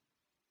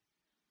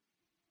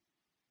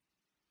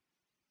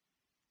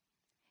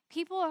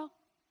 People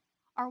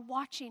are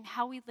watching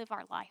how we live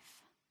our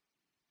life,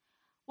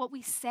 what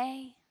we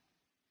say,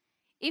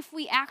 if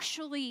we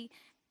actually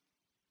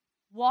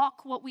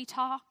walk what we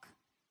talk.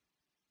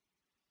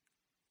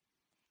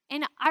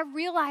 And I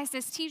realized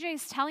as TJ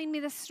is telling me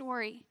this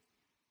story,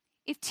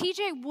 if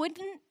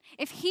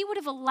he would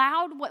have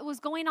allowed what was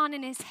going on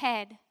in his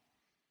head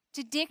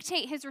to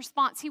dictate his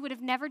response, he would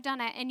have never done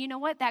it. And you know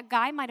what? That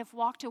guy might have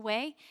walked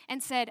away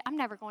and said, I'm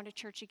never going to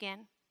church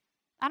again.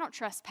 I don't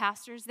trust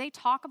pastors. They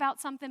talk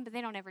about something, but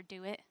they don't ever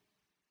do it.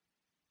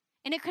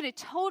 And it could have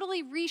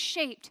totally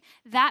reshaped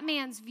that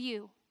man's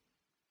view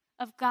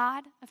of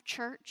God, of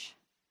church,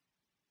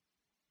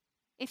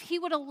 if he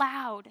would have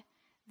allowed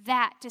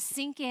that to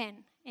sink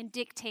in and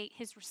dictate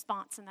his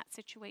response in that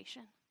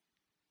situation.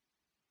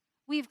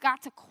 We've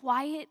got to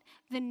quiet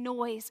the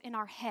noise in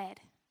our head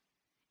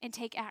and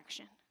take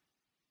action.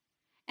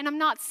 And I'm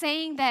not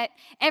saying that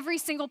every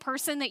single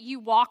person that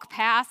you walk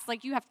past,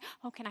 like you have,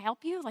 can I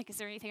help you? Like, is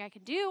there anything I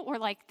can do? Or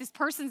like this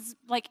person's,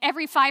 like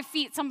every 5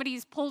 feet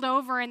somebody's pulled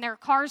over and their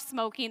car's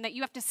smoking that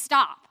you have to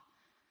stop.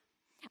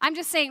 I'm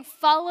just saying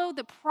follow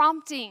the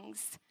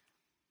promptings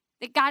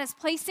that God is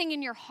placing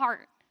in your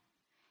heart.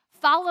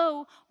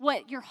 Follow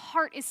what your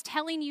heart is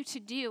telling you to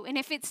do. And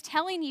if it's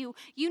telling you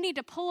you need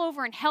to pull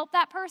over and help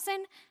that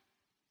person,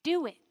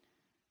 do it.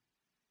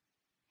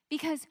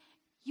 Because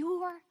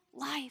your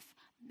life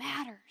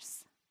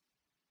matters.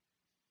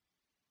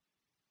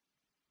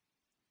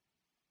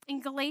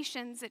 In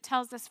Galatians, it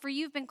tells us, for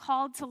you've been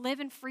called to live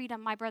in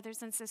freedom, my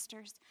brothers and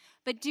sisters.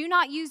 But do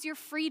not use your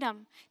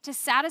freedom to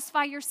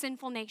satisfy your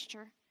sinful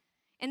nature.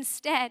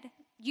 Instead,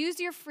 use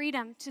your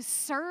freedom to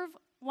serve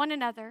one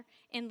another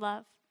in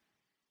love.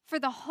 For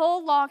the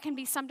whole law can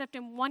be summed up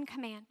in one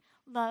command: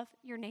 love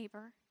your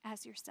neighbor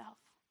as yourself.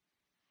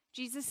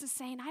 Jesus is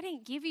saying, I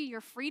didn't give you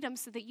your freedom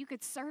so that you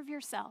could serve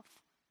yourself.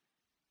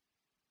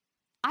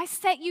 I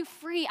set you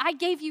free. I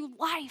gave you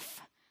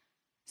life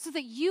so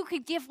that you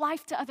could give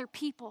life to other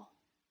people,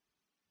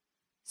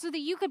 so that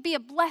you could be a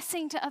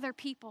blessing to other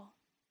people.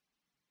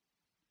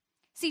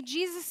 See,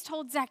 Jesus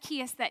told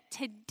Zacchaeus that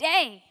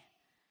today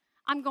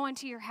I'm going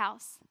to your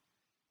house.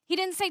 He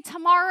didn't say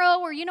tomorrow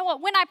or, you know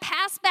what, when I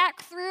pass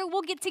back through,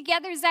 we'll get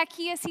together,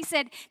 Zacchaeus. He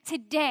said,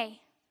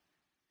 today.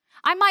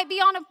 I might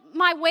be on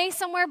my way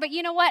somewhere, but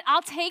you know what?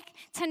 I'll take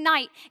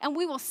tonight and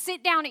we will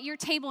sit down at your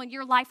table and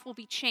your life will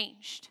be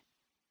changed.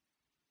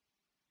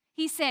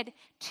 He said,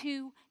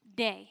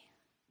 today.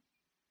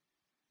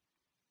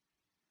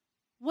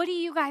 What do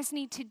you guys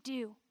need to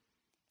do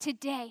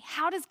today?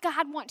 How does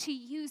God want to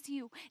use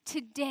you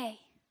today?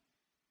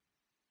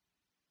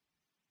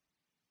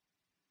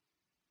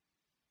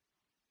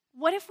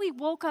 What if we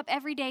woke up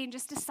every day and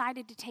just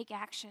decided to take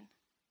action?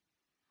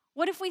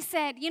 What if we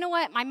said, you know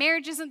what, my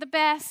marriage isn't the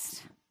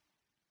best.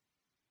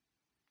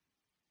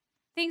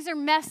 Things are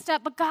messed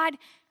up, but God,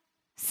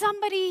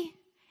 somebody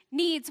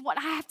needs what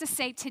I have to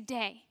say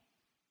today.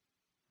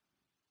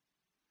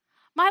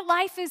 My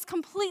life is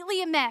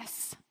completely a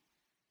mess.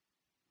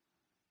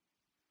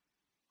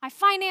 My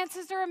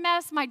finances are a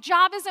mess. My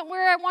job isn't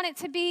where I want it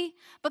to be.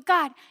 But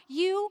God,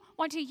 you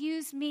want to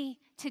use me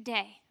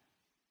today.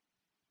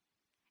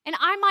 And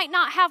I might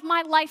not have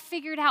my life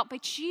figured out,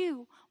 but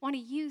you want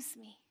to use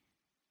me.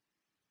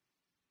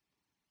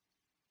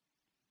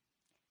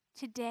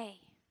 Today,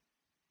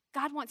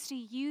 God wants to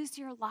use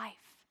your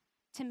life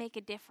to make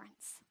a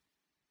difference.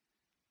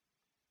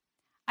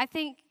 I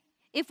think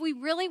if we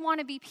really want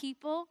to be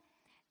people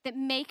that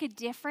make a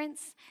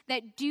difference,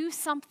 that do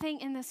something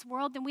in this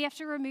world, then we have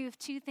to remove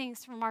two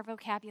things from our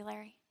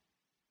vocabulary.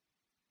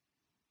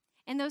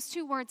 And those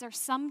two words are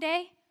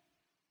someday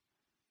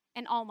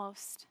and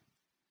almost.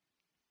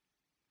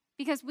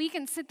 Because we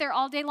can sit there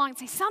all day long and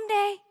say,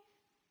 someday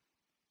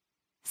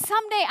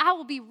I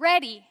will be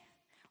ready.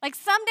 Like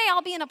someday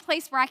I'll be in a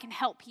place where I can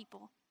help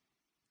people.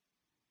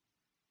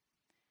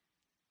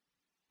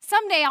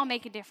 Someday I'll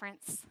make a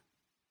difference.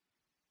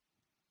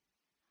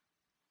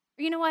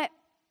 Or you know what?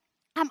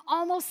 I'm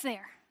almost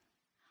there.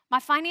 My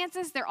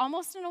finances, they're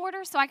almost in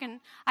order, so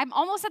I'm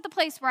almost at the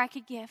place where I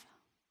could give.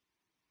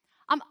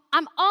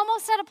 I'm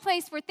almost at a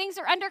place where things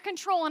are under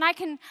control and I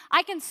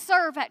can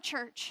serve at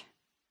church.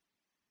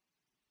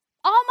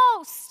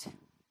 Almost.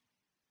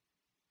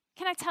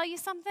 Can I tell you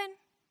something?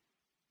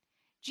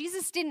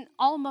 Jesus didn't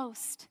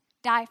almost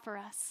die for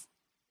us.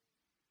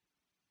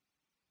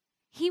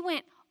 He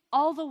went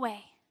all the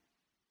way.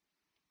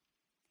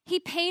 He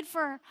paid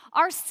for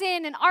our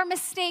sin and our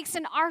mistakes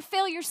and our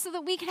failures so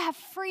that we could have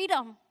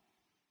freedom.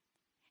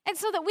 And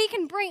so that we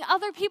can bring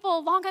other people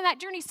along on that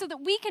journey so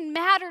that we can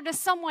matter to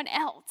someone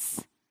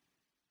else.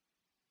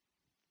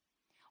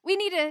 We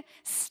need to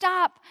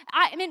stop,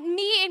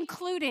 me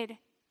included.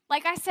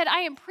 Like I said, I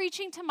am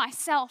preaching to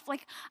myself.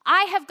 Like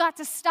I have got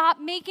to stop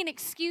making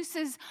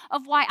excuses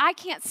of why I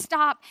can't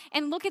stop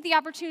and look at the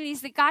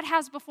opportunities that God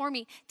has before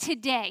me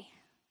today.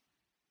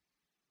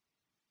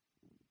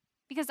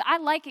 Because I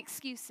like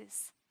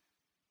excuses.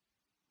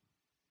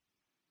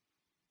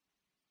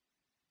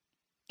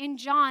 In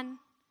John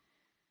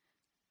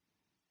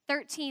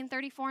 13,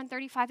 34, and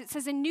 35, it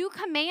says, "A new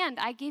command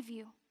I give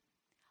you.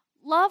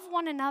 Love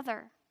one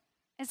another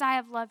as I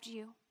have loved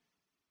you.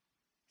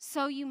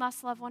 So you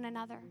must love one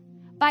another.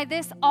 By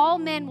this, all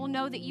men will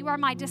know that you are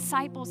my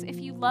disciples if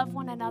you love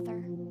one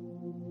another."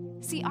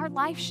 See, our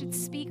life should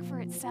speak for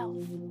itself.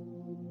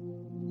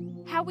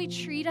 How we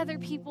treat other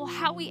people,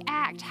 how we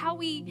act, how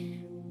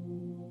we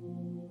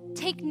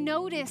take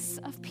notice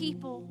of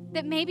people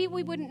that maybe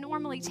we wouldn't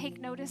normally take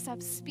notice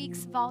of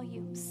speaks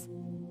volumes.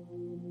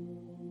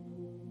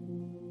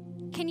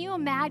 Can you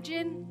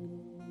imagine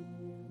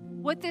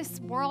what this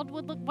world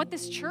would look, what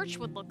this church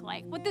would look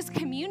like, what this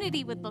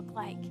community would look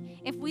like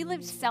if we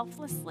lived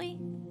selflessly?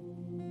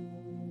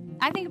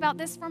 I think about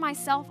this for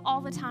myself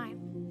all the time.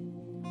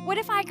 What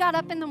if I got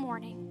up in the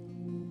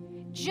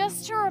morning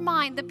just to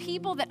remind the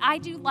people that I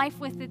do life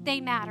with that they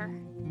matter?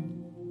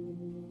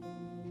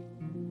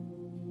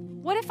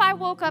 What if I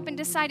woke up and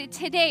decided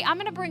today I'm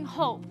going to bring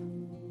hope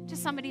to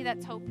somebody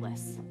that's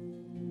hopeless?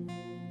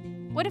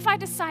 What if I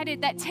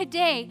decided that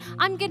today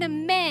I'm going to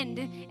mend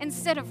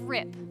instead of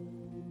rip?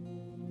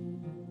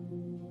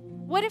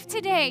 What if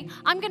today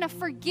I'm going to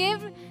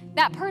forgive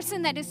that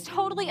person that is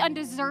totally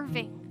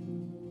undeserving?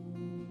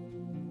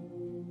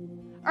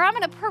 Or I'm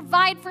going to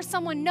provide for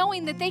someone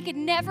knowing that they could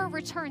never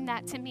return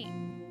that to me?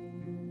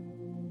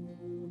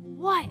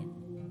 What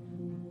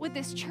would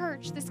this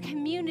church, this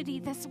community,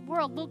 this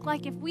world look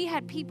like if we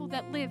had people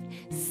that lived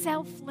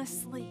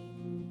selflessly?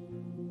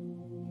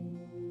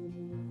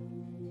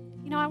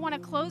 You know, I want to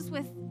close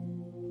with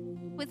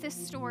this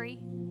story.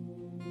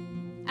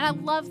 And I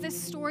love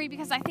this story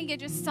because I think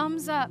it just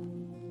sums up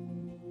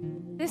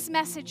this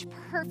message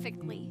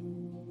perfectly.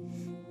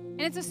 And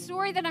it's a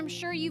story that I'm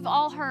sure you've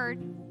all heard,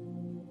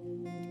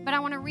 but I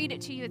want to read it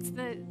to you. It's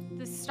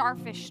the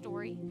starfish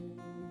story.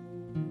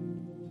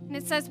 And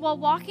it says, while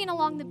walking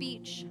along the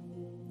beach,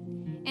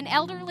 an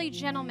elderly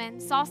gentleman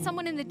saw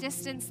someone in the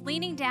distance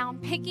leaning down,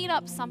 picking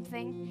up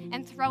something,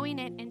 and throwing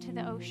it into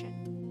the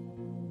ocean.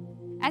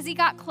 As he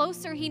got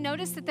closer, he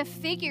noticed that the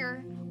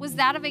figure was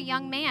that of a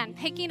young man,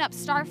 picking up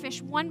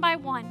starfish one by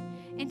one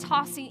and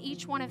tossing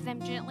each one of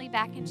them gently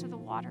back into the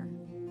water.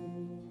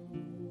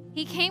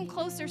 He came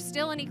closer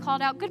still and he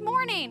called out, "Good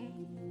morning.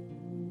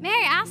 May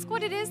I ask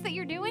what it is that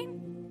you're doing?"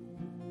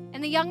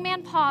 And the young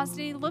man paused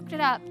and he looked it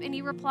up and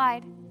he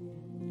replied,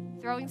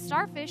 "Throwing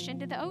starfish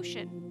into the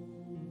ocean."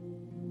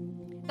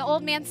 The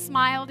old man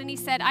smiled and he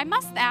said, "I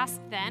must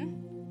ask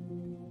then,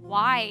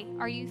 why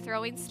are you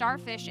throwing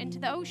starfish into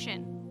the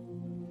ocean?"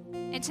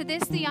 And to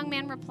this the young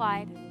man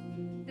replied,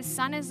 "The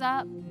sun is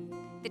up,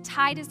 the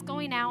tide is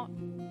going out,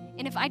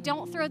 and if I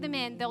don't throw them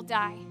in, they'll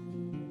die."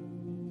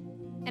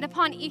 And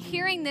upon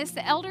hearing this,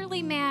 the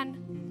elderly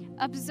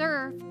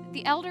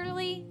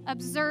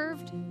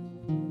observed,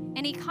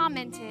 and he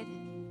commented.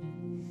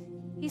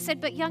 He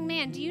said, "But young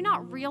man, do you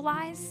not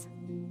realize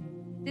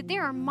that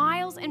there are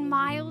miles and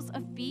miles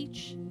of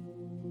beach,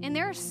 and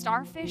there are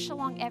starfish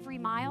along every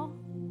mile?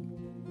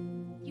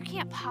 You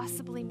can't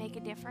possibly make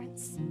a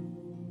difference."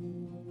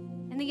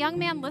 And the young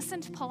man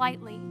listened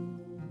politely.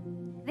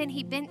 Then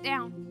he bent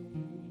down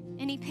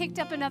and he picked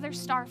up another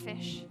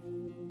starfish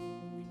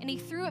and he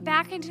threw it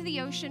back into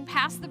the ocean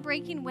past the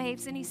breaking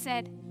waves, and he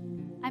said,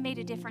 "I made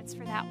a difference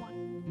for that one."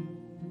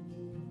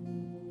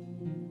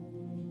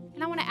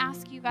 And I want to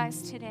ask you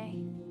guys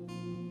today,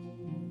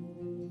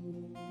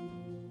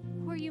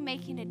 who are you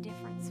making a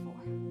difference for?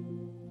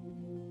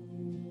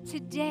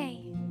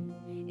 Today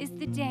is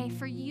the day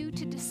for you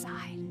to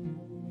decide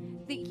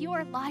that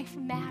your life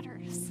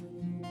matters.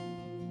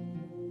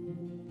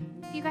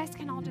 You guys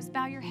can all just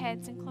bow your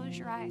heads and close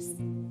your eyes.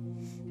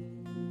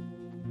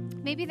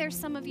 Maybe there's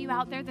some of you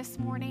out there this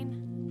morning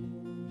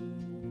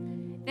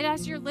that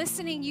as you're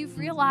listening, you've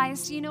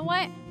realized, you know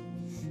what?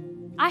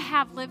 I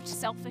have lived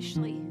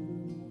selfishly.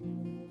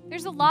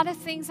 There's a lot of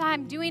things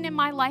I'm doing in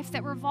my life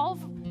that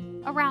revolve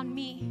around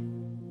me.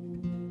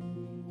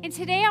 And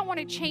today I want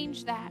to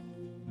change that.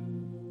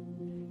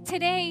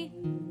 Today,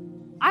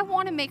 I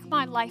want to make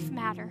my life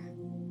matter.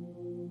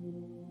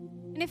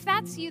 And if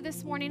that's you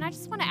this morning, I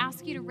just want to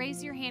ask you to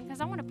raise your hand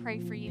because I want to pray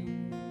for you.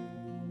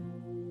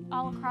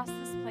 All across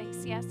this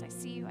place. Yes, I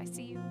see you, I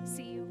see you, I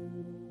see you.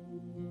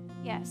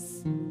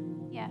 Yes,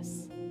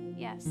 yes,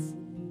 yes,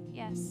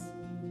 yes.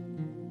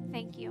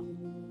 Thank you.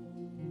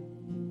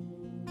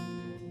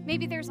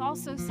 Maybe there's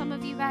also some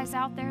of you guys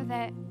out there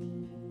that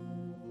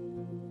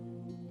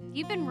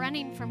you've been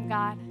running from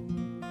God.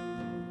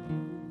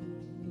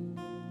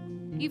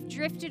 You've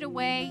drifted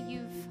away.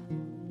 You've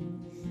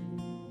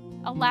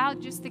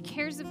allowed just the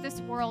cares of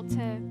this world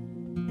to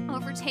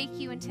overtake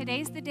you. And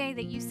today's the day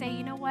that you say,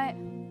 you know what?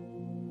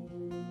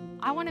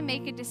 I want to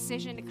make a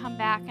decision to come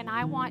back, and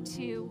I want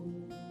to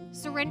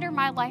surrender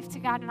my life to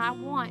God, and I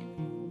want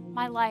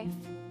my life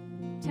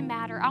to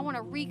matter. I want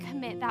to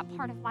recommit that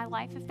part of my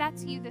life. If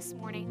that's you this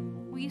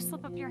morning, will you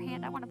slip up your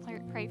hand? I want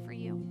to pray for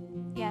you.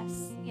 Yes,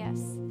 yes,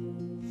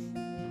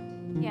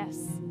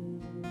 yes.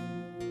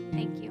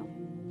 Thank you.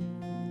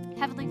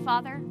 Heavenly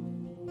Father,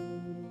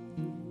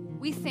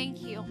 we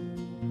thank you,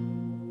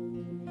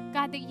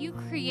 God, that you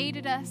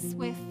created us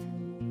with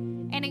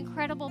an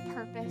incredible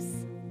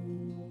purpose.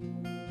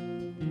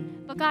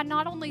 But God,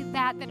 not only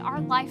that our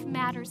life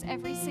matters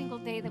every single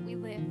day that we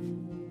live.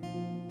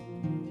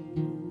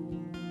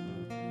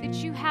 That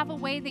you have a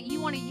way that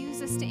you want to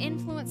use us to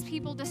influence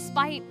people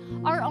despite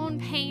our own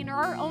pain or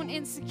our own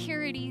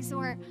insecurities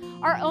or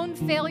our own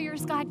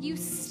failures. God, you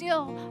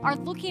still are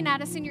looking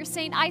at us and you're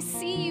saying, I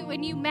see you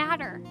and you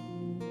matter.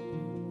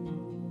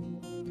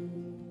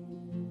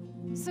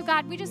 So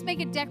God, we just make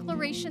a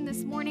declaration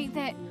this morning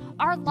that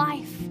our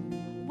life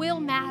will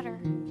matter.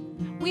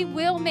 We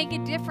will make a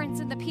difference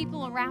in the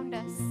people around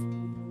us.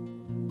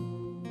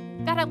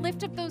 God, I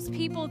lift up those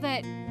people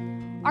that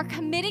are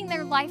committing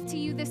their life to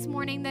you this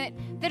morning, that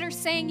are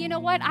saying, you know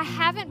what, I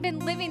haven't been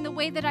living the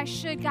way that I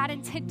should, God,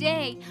 and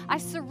today I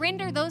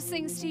surrender those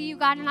things to you,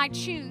 God, and I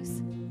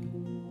choose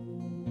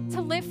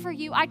to live for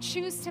you. I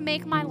choose to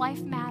make my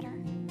life matter.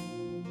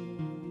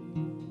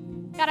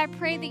 God, I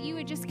pray that you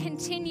would just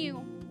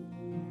continue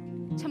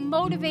to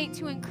motivate,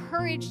 to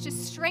encourage, to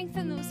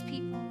strengthen those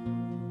people,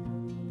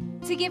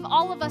 to give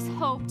all of us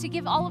hope, to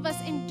give all of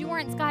us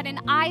endurance, God, and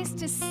eyes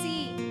to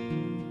see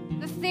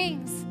the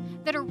things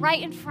that are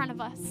right in front of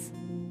us.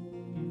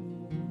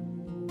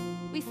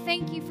 We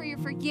thank you for your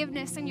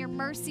forgiveness and your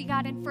mercy,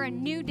 God, and for a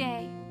new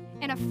day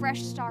and a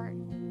fresh start.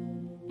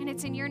 And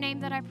it's in your name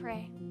that I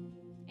pray.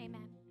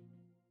 Amen.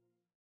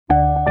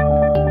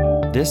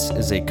 This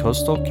is a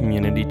Coastal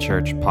Community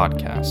Church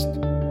podcast.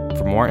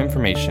 For more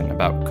information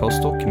about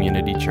Coastal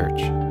Community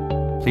Church,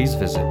 please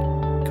visit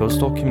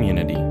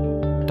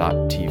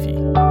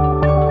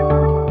coastalcommunity.tv.